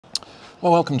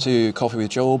Well, welcome to Coffee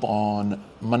with Job on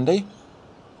Monday,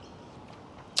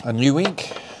 a new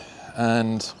week,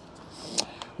 and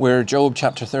we're Job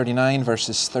chapter 39,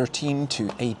 verses 13 to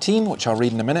 18, which I'll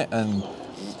read in a minute, and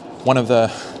one of the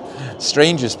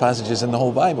strangest passages in the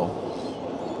whole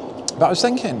Bible. But I was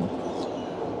thinking,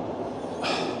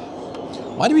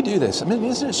 why do we do this? I mean,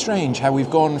 isn't it strange how we've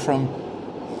gone from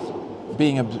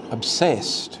being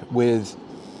obsessed with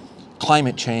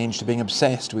climate change, to being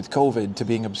obsessed with COVID, to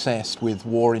being obsessed with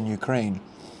war in Ukraine?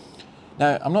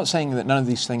 Now, I'm not saying that none of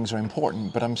these things are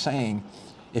important, but I'm saying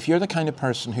if you're the kind of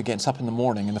person who gets up in the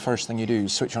morning and the first thing you do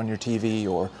is switch on your TV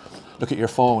or look at your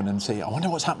phone and say, I wonder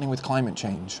what's happening with climate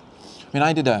change. I mean,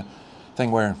 I did a thing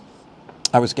where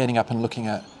I was getting up and looking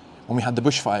at when we had the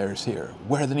bushfires here,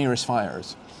 where are the nearest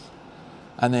fires?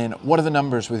 And then what are the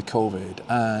numbers with COVID?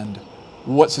 And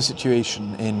what's the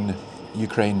situation in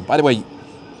Ukraine? By the way,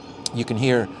 you can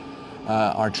hear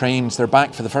our trains, they're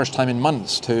back for the first time in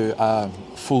months to a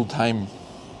full-time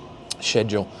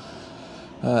schedule.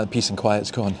 Peace and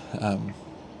quiet's gone.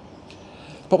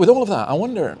 But with all of that, I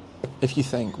wonder if you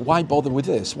think, why bother with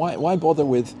this? Why bother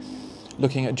with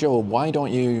looking at Job? Why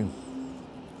don't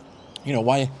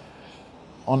why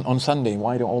on Sunday,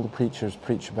 why don't all the preachers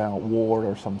preach about war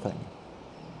or something?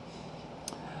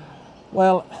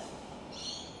 Well,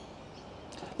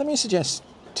 let me suggest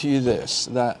to you this,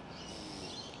 that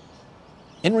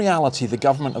in reality, the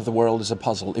government of the world is a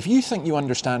puzzle. If you think you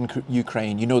understand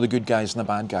Ukraine, you know the good guys and the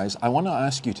bad guys, I want to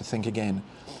ask you to think again.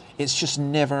 It's just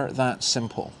never that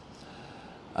simple.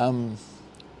 The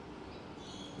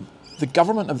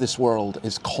government of this world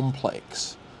is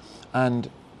complex, and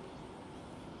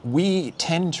we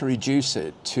tend to reduce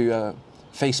it to a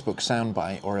Facebook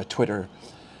soundbite or a Twitter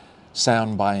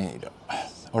soundbite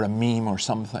or a meme or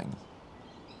something.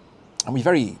 And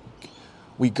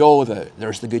we go that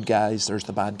there's the good guys, there's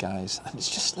the bad guys. And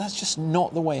that's just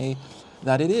not the way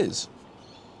that it is.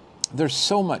 There's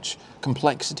so much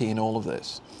complexity in all of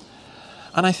this.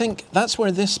 And I think that's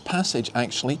where this passage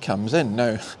actually comes in.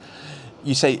 Now,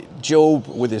 you say, Job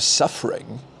with his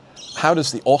suffering, how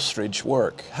does the ostrich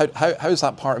work? How is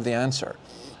that part of the answer?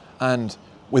 And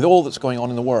with all that's going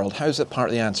on in the world, how is it part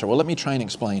of the answer? Well, let me try and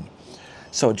explain.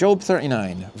 So Job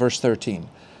 39, verse 13.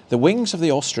 The wings of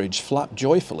the ostrich flap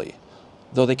joyfully,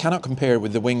 though they cannot compare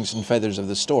with the wings and feathers of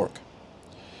the stork.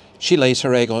 She lays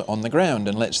her egg on the ground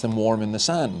and lets them warm in the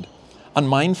sand,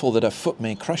 unmindful that a foot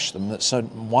may crush them, that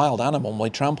some wild animal may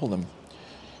trample them.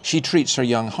 She treats her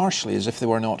young harshly as if they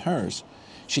were not hers.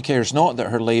 She cares not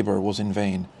that her labour was in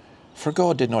vain, for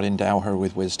God did not endow her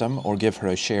with wisdom or give her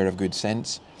a share of good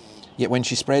sense. Yet when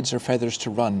she spreads her feathers to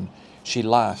run, she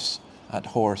laughs at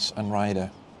horse and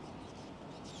rider.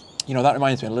 You know, that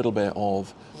reminds me a little bit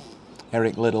of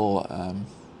Eric Liddell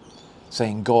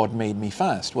saying, God made me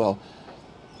fast. Well,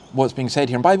 what's being said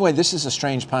here, and by the way, this is a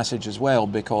strange passage as well,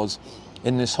 because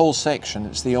in this whole section,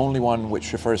 it's the only one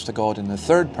which refers to God in the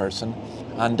third person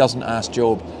and doesn't ask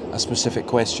Job a specific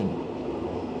question.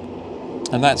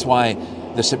 And that's why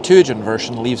the Septuagint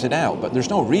version leaves it out, but there's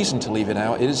no reason to leave it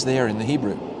out. It is there in the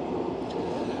Hebrew.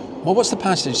 Well, what's the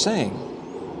passage saying?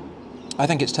 I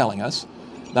think it's telling us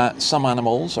that some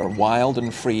animals are wild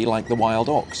and free like the wild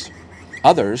ox.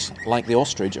 Others, like the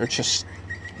ostrich, are just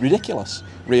ridiculous,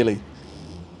 really.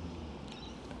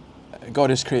 God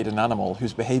has created an animal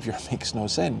whose behavior makes no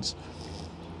sense.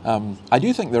 I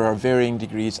do think there are varying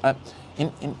degrees.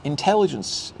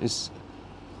 Intelligence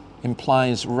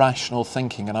implies rational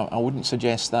thinking, and I wouldn't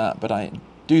suggest that, but I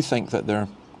do think that there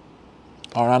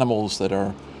are animals that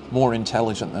are more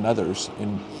intelligent than others,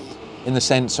 in the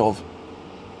sense of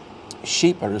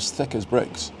sheep are as thick as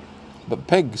bricks, but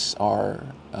pigs are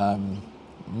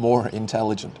more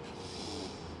intelligent.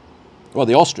 Well,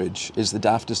 the ostrich is the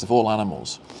daftest of all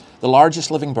animals. The largest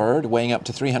living bird, weighing up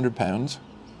to 300 pounds,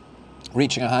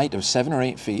 reaching a height of 7 or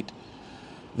 8 feet.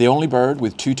 The only bird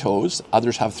with 2 toes,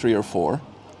 others have 3 or 4.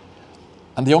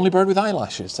 And the only bird with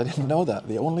eyelashes. I didn't know that.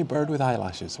 The only bird with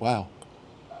eyelashes. Wow.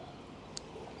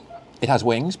 It has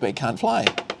wings, but it can't fly.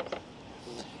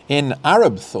 In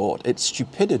Arab thought, its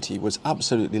stupidity was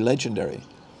absolutely legendary.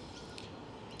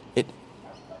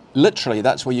 Literally,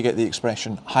 that's where you get the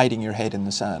expression, hiding your head in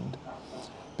the sand.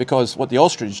 Because what the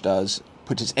ostrich does,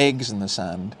 puts its eggs in the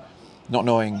sand, not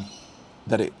knowing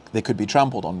that they could be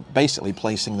trampled on, basically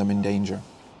placing them in danger.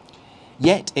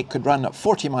 Yet it could run at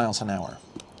 40 miles an hour.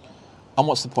 And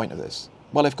what's the point of this?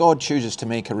 Well, if God chooses to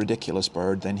make a ridiculous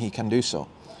bird, then he can do so.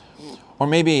 Or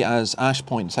maybe, as Ash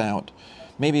points out,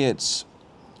 maybe it's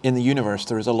in the universe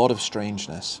there is a lot of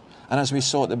strangeness. And as we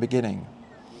saw at the beginning,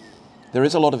 there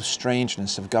is a lot of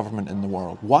strangeness of government in the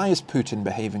world. Why is Putin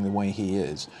behaving the way he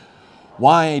is?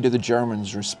 Why do the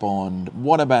Germans respond?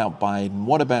 What about Biden?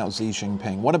 What about Xi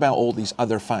Jinping? What about all these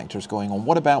other factors going on?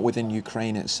 What about within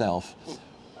Ukraine itself?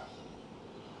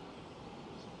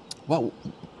 Well,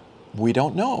 we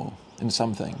don't know in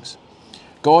some things.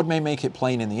 God may make it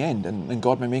plain in the end, and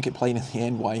God may make it plain in the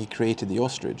end why he created the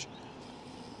ostrich.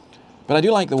 But I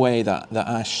do like the way that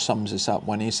Ash sums this up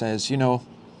when he says, you know,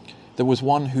 there was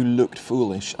one who looked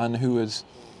foolish and who was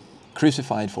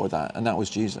crucified for that, and that was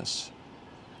Jesus.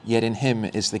 Yet in him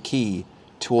is the key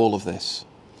to all of this.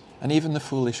 And even the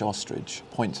foolish ostrich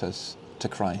points us to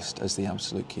Christ as the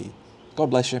absolute key. God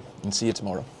bless you, and see you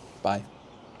tomorrow. Bye.